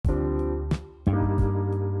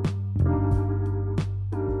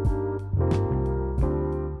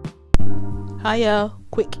Hiya,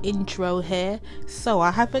 quick intro here. So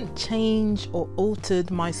I haven't changed or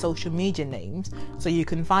altered my social media names, so you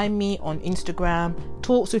can find me on Instagram,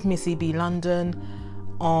 Talks with Missy B London,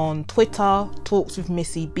 on Twitter, Talks with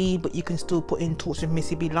Missy B, but you can still put in Talks with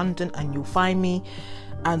Missy B London and you'll find me,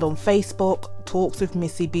 and on Facebook, Talks with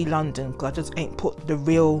Missy B London, because I just ain't put the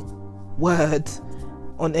real words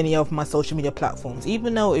on any of my social media platforms,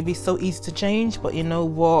 even though it'd be so easy to change. But you know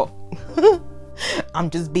what? I'm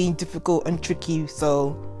just being difficult and tricky,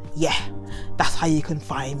 so yeah, that's how you can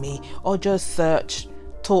find me. Or just search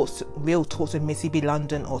Real Talks with Missy B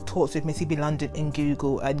London or Talks with Missy B London in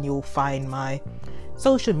Google and you'll find my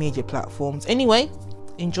social media platforms. Anyway,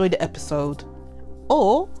 enjoy the episode,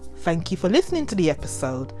 or thank you for listening to the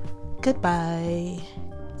episode. Goodbye.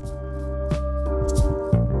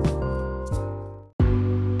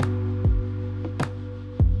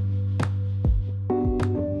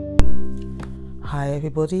 Hi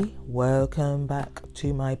everybody, welcome back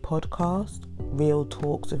to my podcast, Real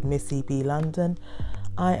Talks with Missy B London.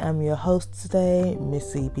 I am your host today,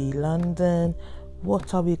 Missy B London.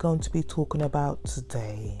 What are we going to be talking about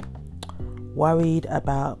today? Worried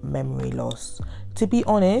about memory loss. To be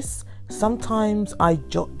honest, sometimes I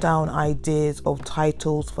jot down ideas of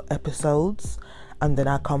titles for episodes and then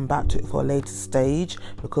I come back to it for a later stage,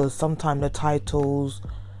 because sometimes the titles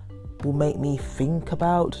will make me think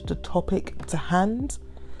about the topic to hand.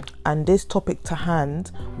 And this topic to hand,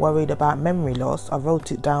 worried about memory loss, I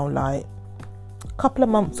wrote it down like a couple of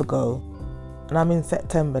months ago, and I'm in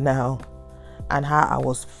September now. And how I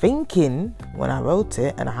was thinking when I wrote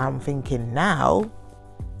it and how I'm thinking now,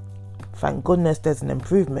 thank goodness there's an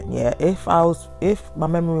improvement. Yeah, if my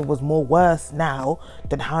memory was more worse now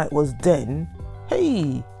than how it was then,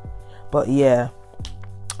 hey. But yeah,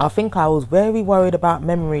 I think I was very worried about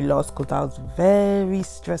memory loss because I was very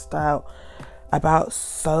stressed out about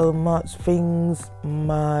so much things.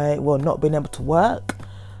 Not being able to work,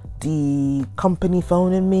 the company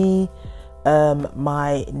phoning me,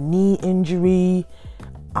 my knee injury.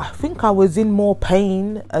 I think I was in more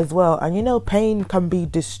pain as well. And you know, pain can be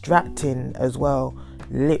distracting as well,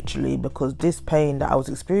 literally, because this pain that I was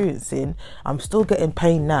experiencing, I'm still getting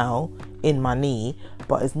pain now in my knee,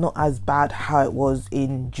 but it's not as bad how it was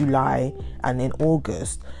in July and in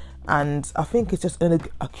August. And I think it's just an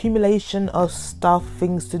accumulation of stuff,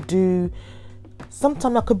 things to do.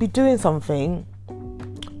 Sometimes I could be doing something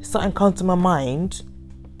comes to my mind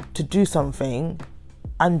to do something,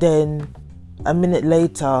 and then a minute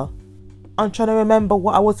later I'm trying to remember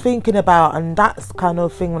what I was thinking about. And that's kind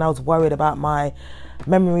of thing when I was worried about my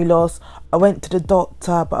memory loss. I went to the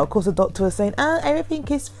doctor, but of course the doctor was saying, everything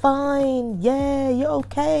is fine, yeah, you're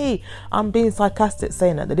okay. I'm being sarcastic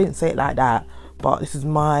saying that. They didn't say it like that, but this is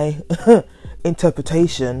my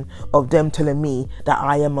interpretation of them telling me that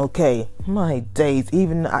I am okay. My days,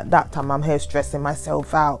 even at that time I'm here stressing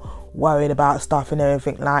myself out, worried about stuff and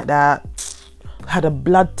everything like that. Had a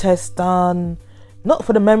blood test done, not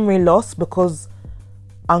for the memory loss because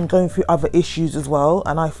I'm going through other issues as well,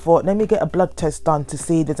 and I thought, let me get a blood test done to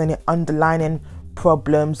see if there's any underlying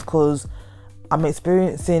problems, because I'm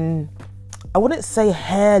experiencing, I wouldn't say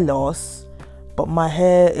hair loss, but my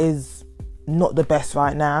hair is not the best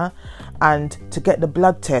right now. And to get the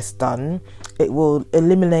blood test done, it will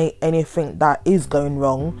eliminate anything that is going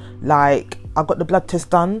wrong. Like, I got the blood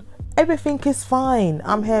test done, everything is fine.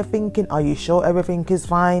 I'm here thinking, are you sure everything is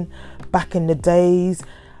fine? Back in the days,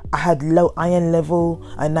 I had low iron level,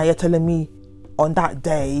 and now you're telling me on that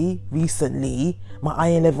day recently my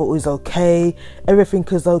iron level is okay, everything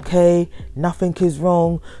is okay, nothing is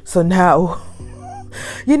wrong. So now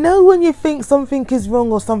you know when you think something is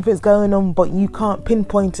wrong or something's going on but you can't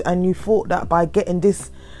pinpoint it, and you thought that by getting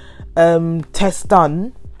this test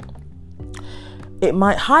done it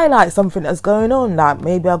might highlight something that's going on, like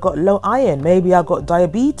maybe I got low iron, maybe I got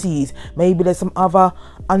diabetes, maybe there's some other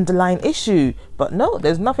underlying issue. But no,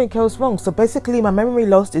 there's nothing else wrong. So basically my memory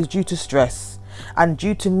loss is due to stress, and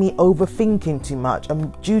due to me overthinking too much,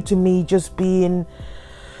 and due to me just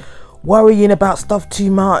worrying about stuff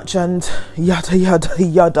too much, and yada yada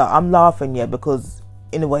yada. I'm laughing, yeah, because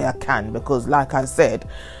in a way I can, because like I said,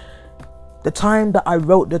 the time that I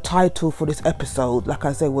wrote the title for this episode, like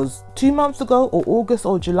I said, was 2 months ago, or August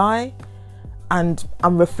or July. And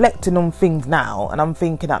I'm reflecting on things now, and I'm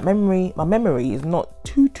thinking that my memory is not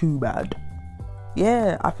too bad.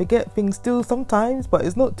 Yeah, I forget things still sometimes, but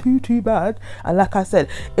it's not too bad. And like I said,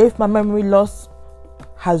 if my memory loss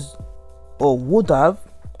has or would have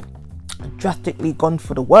drastically gone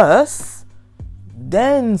for the worse,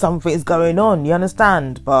 then something is going on, you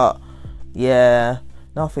understand? But yeah,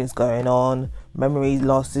 nothing's going on. Memory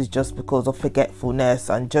loss is just because of forgetfulness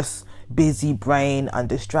and just busy brain and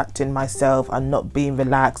distracting myself and not being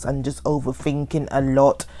relaxed and just overthinking a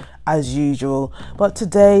lot as usual. But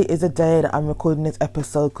today is a day that I'm recording this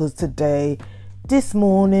episode because this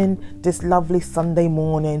morning, this lovely Sunday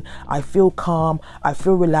morning, I feel calm, I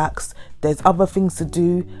feel relaxed. There's other things to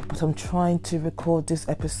do, but I'm trying to record this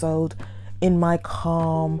episode in my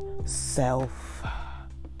calm self.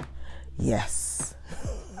 Yes.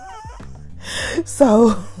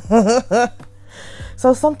 So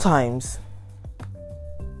sometimes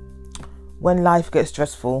when life gets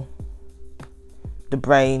stressful, the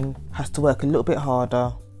brain has to work a little bit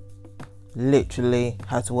harder. Literally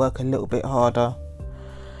has to work a little bit harder.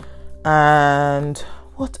 And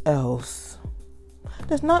what else?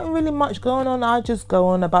 There's not really much going on. I just go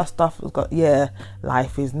on about stuff.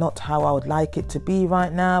 Life is not how I would like it to be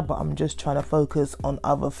right now, but I'm just trying to focus on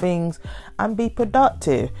other things and be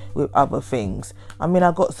productive with other things. I mean,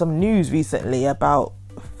 I got some news recently about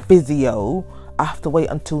physio. I have to wait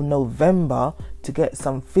until November to get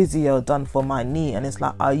some physio done for my knee, and it's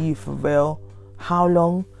like, are you for real? How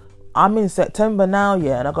long? I'm in September now,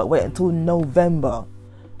 and I got to wait until November,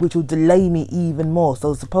 which will delay me even more.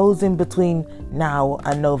 So supposing between now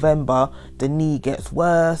and November the knee gets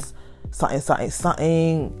worse, some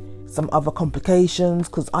other complications,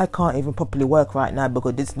 because I can't even properly work right now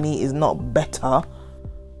because this knee is not better,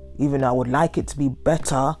 even though I would like it to be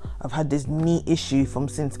better. I've had this knee issue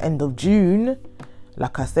since end of June.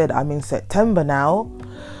 Like I said, I'm in September now,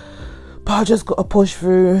 but I just got to push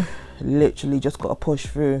through. Literally just got to push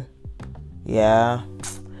through. Yeah.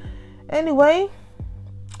 Anyway,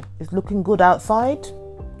 it's looking good outside.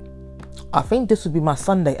 I think this will be my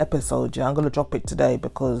Sunday episode. I'm going to drop it today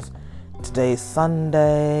because today is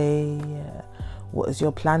Sunday. What is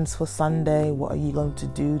your plans for Sunday? What are you going to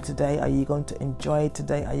do today? Are you going to enjoy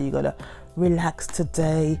today? Are you going to relax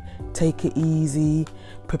today? Take it easy.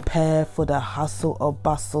 Prepare for the hustle or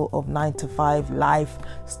bustle of 9 to 5 life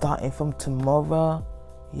starting from tomorrow.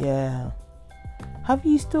 Yeah. Have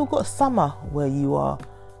you still got summer where you are?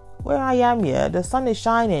 Where I am, the sun is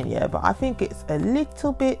shining, but I think it's a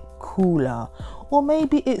little bit cooler. Or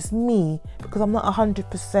maybe it's me because I'm not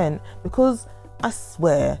 100%, because I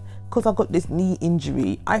swear, because I got this knee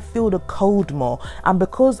injury, I feel the cold more. And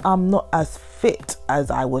because I'm not as fit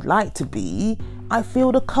as I would like to be, I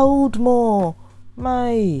feel the cold more.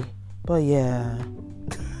 But yeah.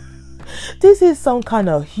 This is some kind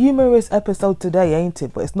of humorous episode today, ain't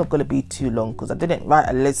it? But it's not going to be too long because I didn't write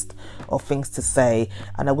a list of things to say,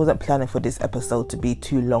 and I wasn't planning for this episode to be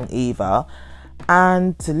too long either.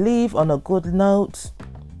 And to leave on a good note,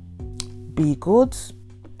 be good,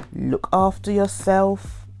 look after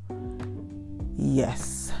yourself.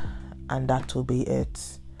 Yes, and that will be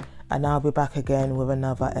it. And I'll be back again with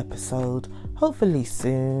another episode, hopefully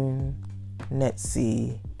soon. Let's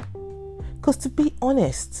see. Because to be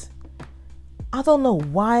honest, I don't know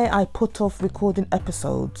why I put off recording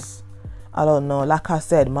episodes. I don't know. Like I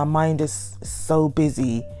said, my mind is so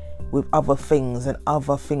busy with other things and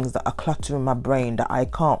other things that are cluttering my brain that I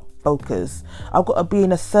can't focus. I've got to be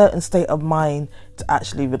in a certain state of mind to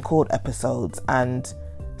actually record episodes. And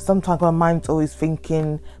sometimes my mind's always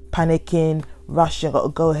thinking, panicking, rushing. I got to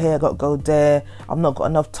go here, I got to go there. I've not got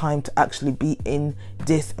enough time to actually be in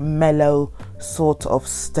this mellow sort of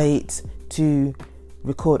state to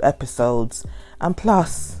record episodes. And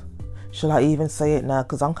plus, shall I even say it now,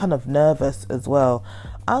 because I'm kind of nervous as well,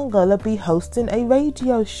 I'm gonna be hosting a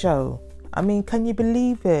radio show. I mean, can you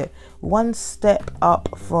believe it? One step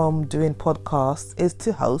up from doing podcasts is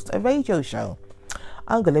to host a radio show.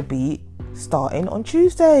 I'm gonna be starting on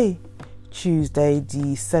Tuesday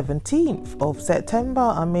the 17th of September.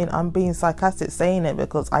 I mean, I'm being sarcastic saying it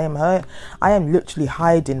because I am hurt. I am literally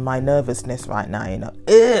hiding my nervousness right now,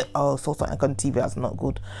 Oh, so something on TV, that's not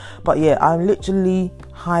good. But yeah, I'm literally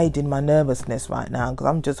hiding my nervousness right now because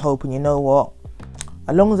I'm just hoping, what?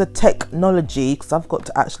 As long as the technology, because I've got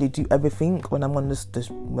to actually do everything when I'm on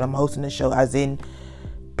when I'm hosting the show, as in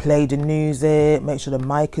play the music, make sure the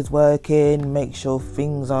mic is working, make sure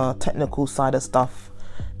things are technical side of stuff,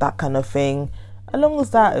 that kind of thing. As long as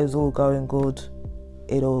that is all going good,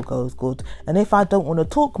 it all goes good. And if I don't want to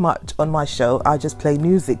talk much on my show, I just play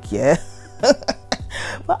music,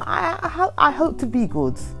 But I hope to be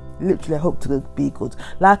good. Literally, I hope to be good.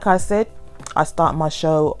 Like I said, I start my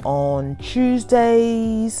show on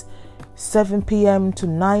Tuesdays, 7 p.m. to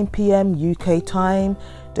 9 p.m. UK time.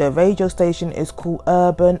 The radio station is called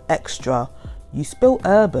Urban Extra. You spell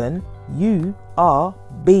urban, URBAN,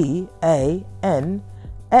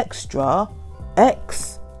 extra,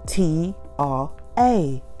 XTRA.com.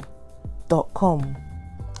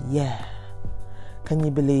 Yeah. Can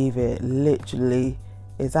you believe it? Literally,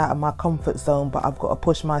 It's out of my comfort zone, but I've got to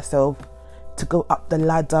push myself to go up the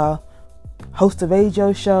ladder, host a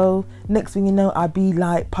radio show. Next thing you know, I'll be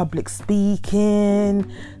like public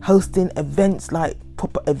speaking, hosting events, like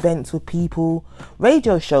proper events with people.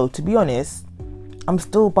 Radio show, to be honest, I'm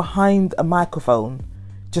still behind a microphone,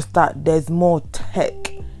 just that there's more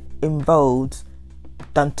tech involved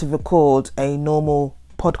than to record a normal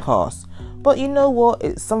podcast. But you know what?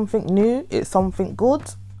 It's something new. It's something good.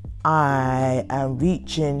 I am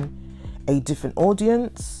reaching a different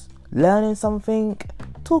audience, learning something,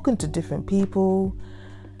 talking to different people.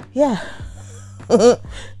 Yeah.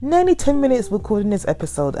 Nearly 10 minutes recording this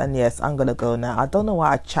episode, and yes, I'm gonna go now. I don't know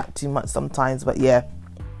why I chat too much sometimes, but yeah,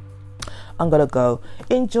 I'm gonna go.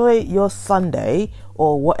 Enjoy your Sunday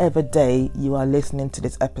or whatever day you are listening to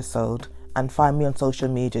this episode, and find me on social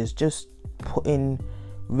medias. Just put in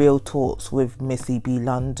Real Talks with Missy B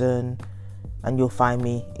London and you'll find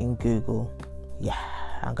me in Google. Yeah,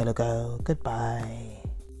 I'm gonna go. Goodbye.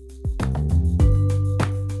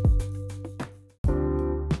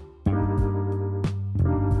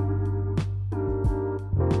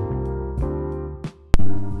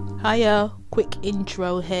 Hiya, quick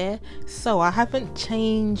intro here. So I haven't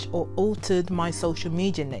changed or altered my social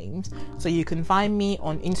media names, so you can find me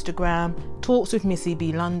on Instagram, Talks with Missy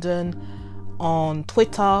B London, on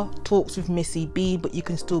Twitter, Talks with Missy B, but you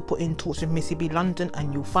can still put in Talks with Missy B London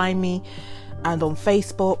and you'll find me, and on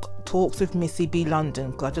Facebook, Talks with Missy B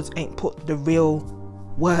London, because I just ain't put the real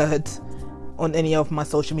word on any of my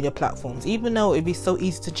social media platforms, even though it'd be so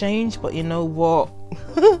easy to change. But you know what?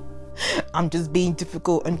 I'm just being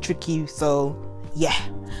difficult and tricky, so yeah,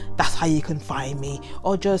 that's how you can find me.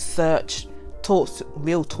 Or just search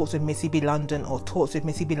Real Talks with Missy B London or Talks with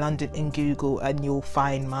Missy B London in Google and you'll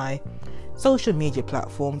find my social media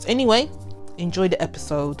platforms. Anyway, enjoy the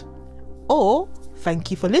episode, or thank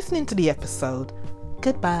you for listening to the episode.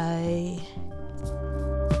 Goodbye.